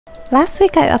Last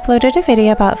week I uploaded a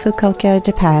video about Fukuoka,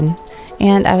 Japan,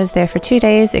 and I was there for 2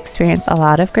 days, experienced a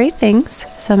lot of great things,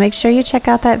 so make sure you check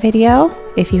out that video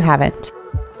if you haven't.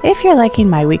 If you're liking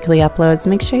my weekly uploads,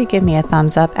 make sure you give me a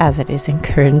thumbs up as it is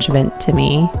encouragement to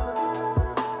me.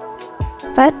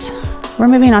 But we're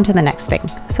moving on to the next thing,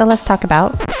 so let's talk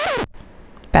about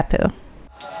Beppu.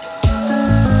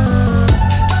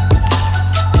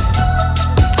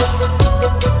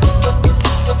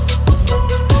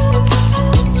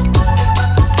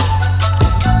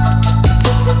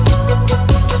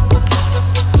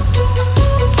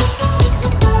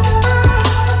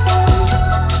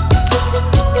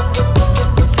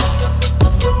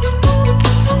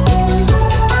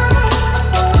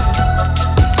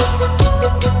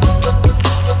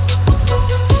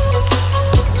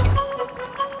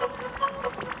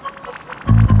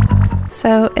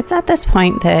 So it's at this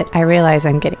point that I realize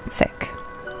I'm getting sick.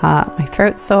 My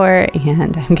throat's sore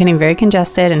and I'm getting very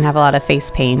congested and have a lot of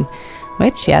face pain,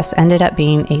 which, yes, ended up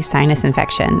being a sinus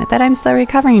infection that I'm still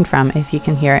recovering from, if you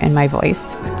can hear it in my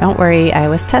voice. Don't worry, I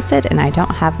was tested and I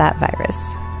don't have that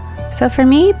virus. So for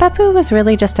me, Beppu was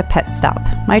really just a pit stop.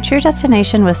 My true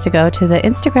destination was to go to the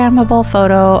Instagrammable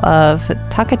photo of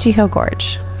Takachiho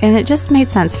Gorge. And it just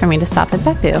made sense for me to stop at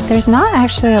Beppu. There's not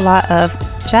actually a lot of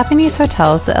Japanese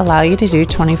hotels that allow you to do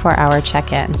 24-hour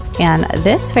check-in. And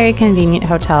this very convenient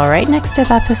hotel right next to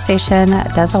Beppu Station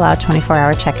does allow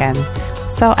 24-hour check-in.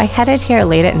 So I headed here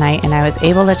late at night and I was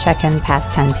able to check in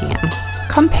past 10 p.m.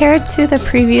 Compared to the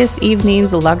previous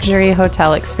evening's luxury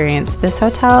hotel experience, this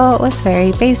hotel was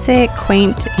very basic,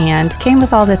 quaint, and came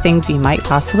with all the things you might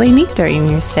possibly need during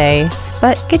your stay.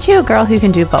 But get you a girl who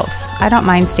can do both. I don't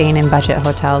mind staying in budget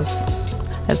hotels,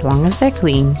 as long as they're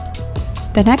clean.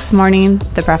 The next morning,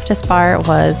 the breakfast bar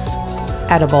was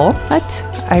edible, but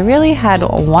I really had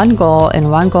one goal and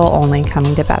one goal only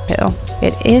coming to Beppu.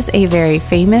 It is a very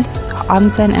famous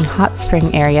onsen and hot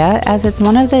spring area, as it's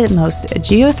one of the most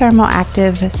geothermal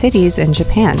active cities in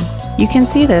Japan. You can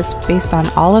see this based on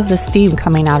all of the steam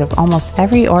coming out of almost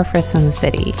every orifice in the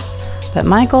city. But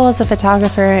my goal as a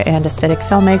photographer and aesthetic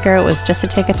filmmaker was just to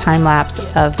take a time lapse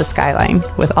of the skyline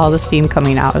with all the steam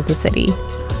coming out of the city.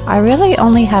 I really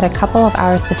only had a couple of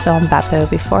hours to film Beppu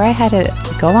before I had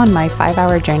to go on my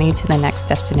 5-hour journey to the next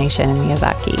destination in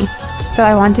Miyazaki. So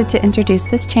I wanted to introduce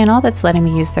this channel that's letting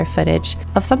me use their footage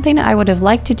of something I would have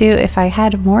liked to do if I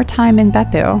had more time in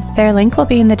Beppu. Their link will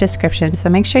be in the description, so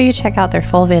make sure you check out their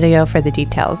full video for the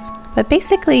details. But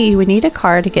basically, you would need a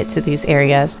car to get to these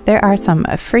areas. There are some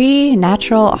free,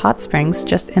 natural hot springs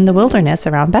just in the wilderness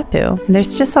around Beppu. And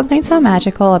there's just something so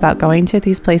magical about going to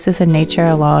these places in nature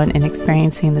alone and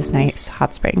experiencing this nice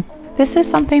hot spring. This is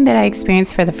something that I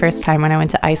experienced for the first time when I went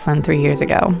to Iceland 3 years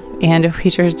ago. And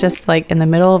we were just like in the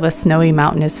middle of a snowy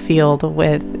mountainous field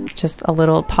with just a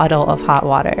little puddle of hot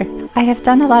water. I have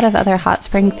done a lot of other hot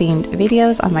spring themed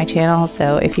videos on my channel,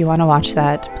 so if you want to watch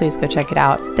that, please go check it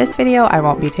out. This video, I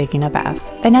won't be taking a bath.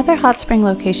 Another hot spring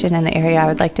location in the area I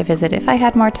would like to visit if I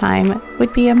had more time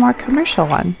would be a more commercial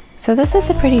one. So this is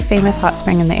a pretty famous hot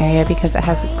spring in the area because it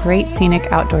has great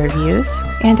scenic outdoor views,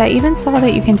 and I even saw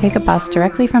that you can take a bus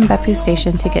directly from Beppu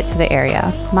Station to get to the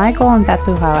area. My goal in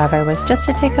Beppu, however, was just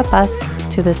to take a bus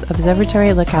to this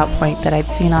observatory lookout point that I'd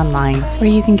seen online, where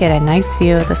you can get a nice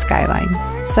view of the skyline.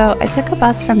 So I took a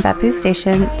bus from Beppu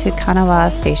Station to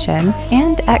Kanawa Station,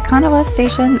 and at Kanawa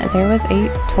Station there was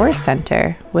a tourist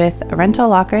center with rental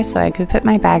lockers so I could put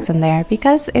my bags in there,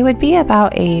 because it would be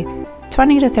about a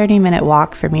 20 to 30 minute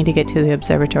walk for me to get to the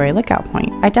observatory lookout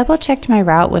point. I double checked my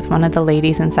route with one of the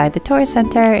ladies inside the tourist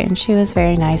center, and she was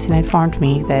very nice and informed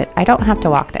me that I don't have to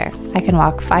walk there. I can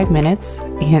walk 5 minutes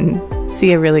and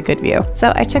see a really good view.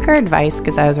 So I took her advice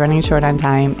because I was running short on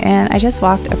time, and I just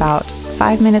walked about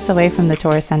 5 minutes away from the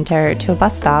tourist center to a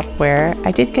bus stop where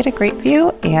I did get a great view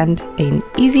and an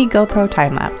easy GoPro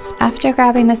time lapse. After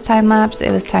grabbing this time lapse,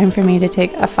 it was time for me to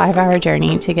take a 5-hour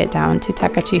journey to get down to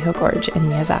Takachiho Gorge in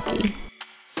Miyazaki.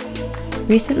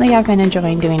 Recently, I've been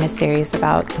enjoying doing a series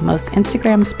about the most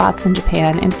Instagram spots in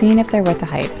Japan and seeing if they're worth the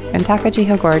hype, and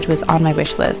Takachiho Gorge was on my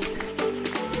wish list.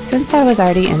 Since I was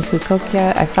already in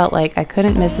Fukuoka, I felt like I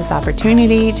couldn't miss this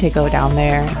opportunity to go down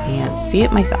there and see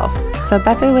it myself. So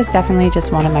Beppu was definitely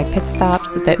just one of my pit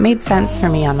stops that made sense for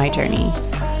me on my journey.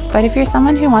 But if you're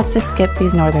someone who wants to skip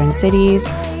these northern cities,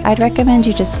 I'd recommend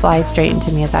you just fly straight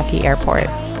into Miyazaki Airport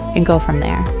and go from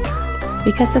there.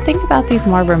 Because the thing about these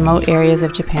more remote areas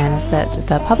of Japan is that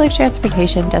the public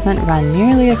transportation doesn't run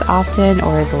nearly as often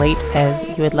or as late as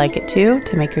you would like it to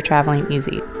make your traveling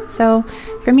easy. So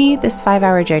for me, this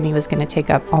 5-hour journey was going to take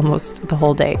up almost the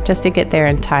whole day just to get there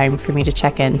in time for me to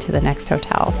check in to the next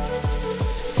hotel.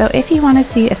 So if you want to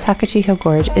see if Takachiko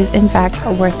Gorge is in fact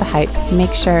worth the hype,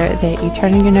 make sure that you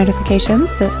turn on your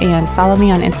notifications and follow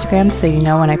me on Instagram so you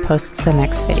know when I post the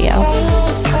next video.